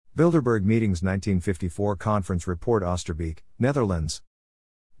Bilderberg Meetings 1954 Conference Report Oosterbeek, Netherlands.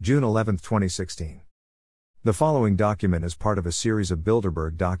 June 11, 2016. The following document is part of a series of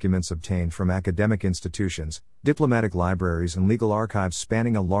Bilderberg documents obtained from academic institutions, diplomatic libraries and legal archives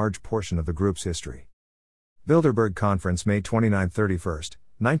spanning a large portion of the group's history. Bilderberg Conference May 29-31,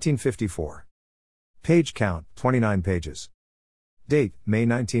 1954. Page count, 29 pages. Date, May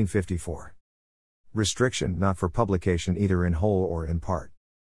 1954. Restriction not for publication either in whole or in part.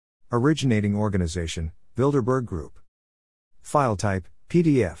 Originating organization, Bilderberg Group. File type,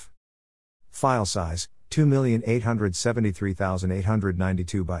 PDF. File size,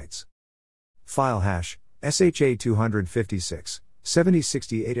 2,873,892 bytes. File hash, SHA 256,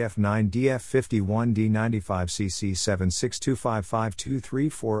 7068 F9 DF51 D95 CC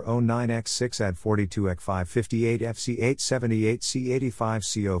 7625523409X6 AD 42 EC 558 FC 878 C85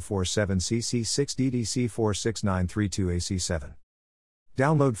 CO47 CC 6 DDC 46932 AC7.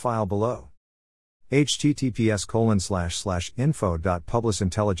 Download file below.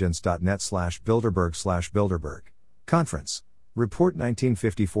 https://info.publicintelligence.net/Bilderberg/Bilderberg. Conference. Report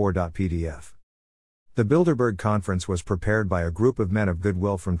 1954.pdf. The Bilderberg Conference was prepared by a group of men of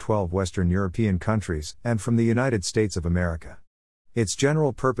goodwill from 12 Western European countries and from the United States of America. Its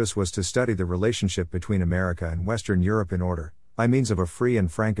general purpose was to study the relationship between America and Western Europe in order, by means of a free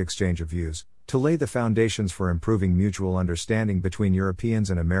and frank exchange of views, to lay the foundations for improving mutual understanding between Europeans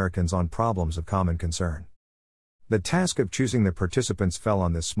and Americans on problems of common concern. The task of choosing the participants fell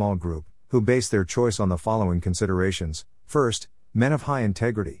on this small group, who based their choice on the following considerations: first, men of high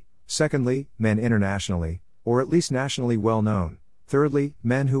integrity; secondly, men internationally, or at least nationally well known; thirdly,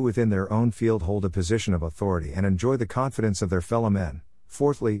 men who within their own field hold a position of authority and enjoy the confidence of their fellow men;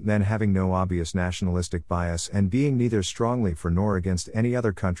 fourthly, men having no obvious nationalistic bias and being neither strongly for nor against any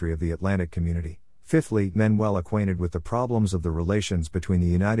other country of the Atlantic community; fifthly, men well acquainted with the problems of the relations between the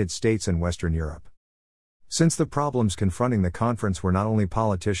United States and Western Europe. Since the problems confronting the conference were not only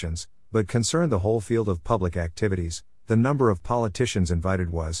politicians, but concerned the whole field of public activities, the number of politicians invited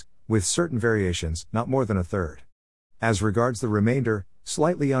was, with certain variations, not more than a third. As regards the remainder,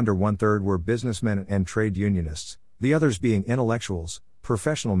 slightly under one-third were businessmen and trade unionists, the others being intellectuals,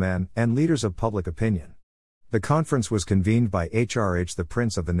 professional men, and leaders of public opinion. The conference was convened by HRH the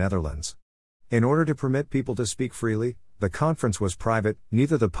Prince of the Netherlands. In order to permit people to speak freely, the conference was private,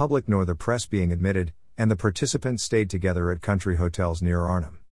 neither the public nor the press being admitted, and the participants stayed together at country hotels near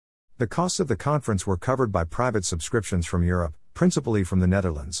Arnhem. The costs of the conference were covered by private subscriptions from Europe, principally from the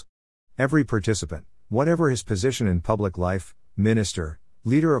Netherlands. Every participant, whatever his position in public life, minister,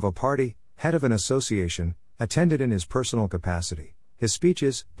 leader of a party, head of an association, attended in his personal capacity. His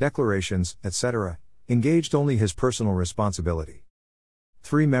speeches, declarations, etc., engaged only his personal responsibility.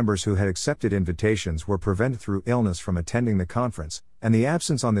 3 members who had accepted invitations were prevented through illness from attending the conference, and the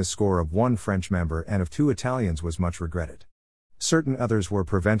absence on this score of 1 French member and of 2 Italians was much regretted. Certain others were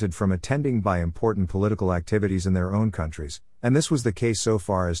prevented from attending by important political activities in their own countries, and this was the case so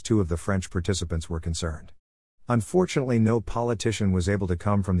far as 2 of the French participants were concerned. Unfortunately, no politician was able to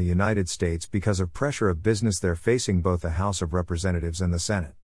come from the United States because of pressure of business there facing both the House of Representatives and the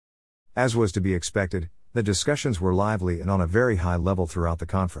Senate. As was to be expected, the discussions were lively and on a very high level throughout the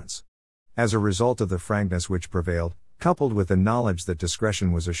conference. As a result of the frankness which prevailed, coupled with the knowledge that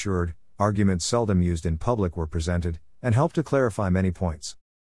discretion was assured, arguments seldom used in public were presented, and helped to clarify many points.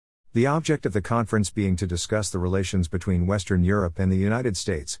 The object of the conference being to discuss the relations between Western Europe and the United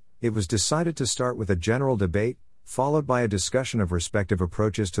States, it was decided to start with a general debate, followed by a discussion of respective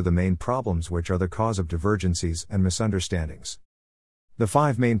approaches to the main problems which are the cause of divergencies and misunderstandings. The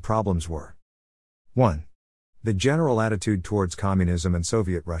 5 main problems were: 1. The general attitude towards communism and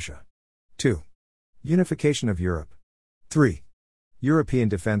Soviet Russia. 2. Unification of Europe. 3. European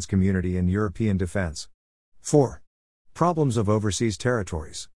defense community and European defense. 4. Problems of overseas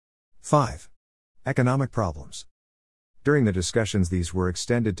territories. 5. Economic problems. During the discussions, these were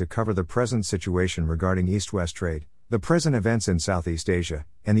extended to cover the present situation regarding East-West trade, the present events in Southeast Asia,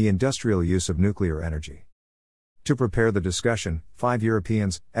 and the industrial use of nuclear energy. To prepare the discussion, 5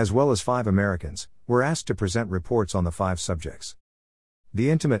 Europeans, as well as 5 Americans, were asked to present reports on the 5 subjects. The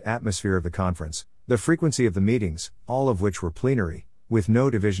intimate atmosphere of the conference, the frequency of the meetings, all of which were plenary, with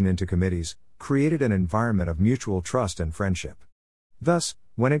no division into committees, created an environment of mutual trust and friendship. Thus,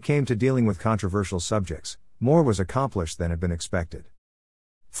 when it came to dealing with controversial subjects, more was accomplished than had been expected.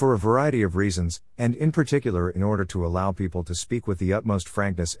 For a variety of reasons, and in particular in order to allow people to speak with the utmost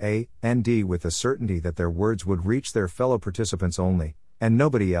frankness and with the certainty that their words would reach their fellow participants only, and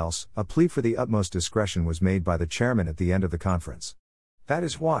nobody else, a plea for the utmost discretion was made by the chairman at the end of the conference. That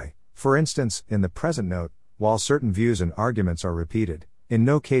is why, for instance, in the present note, while certain views and arguments are repeated, In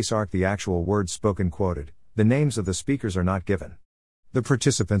no case are the actual words spoken quoted, the names of the speakers are not given. The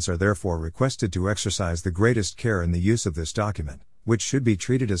participants are therefore requested to exercise the greatest care in the use of this document, which should be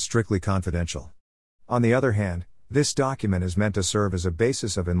treated as strictly confidential. On the other hand, this document is meant to serve as a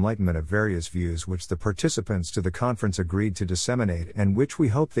basis of enlightenment of various views which the participants to the conference agreed to disseminate and which we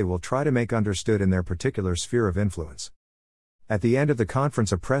hope they will try to make understood in their particular sphere of influence. At the end of the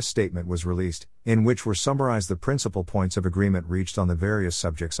conference, a press statement was released, in which were summarized the principal points of agreement reached on the various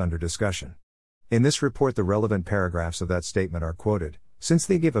subjects under discussion. In this report, the relevant paragraphs of that statement are quoted, since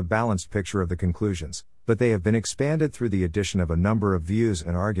they give a balanced picture of the conclusions, but they have been expanded through the addition of a number of views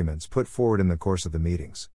and arguments put forward in the course of the meetings.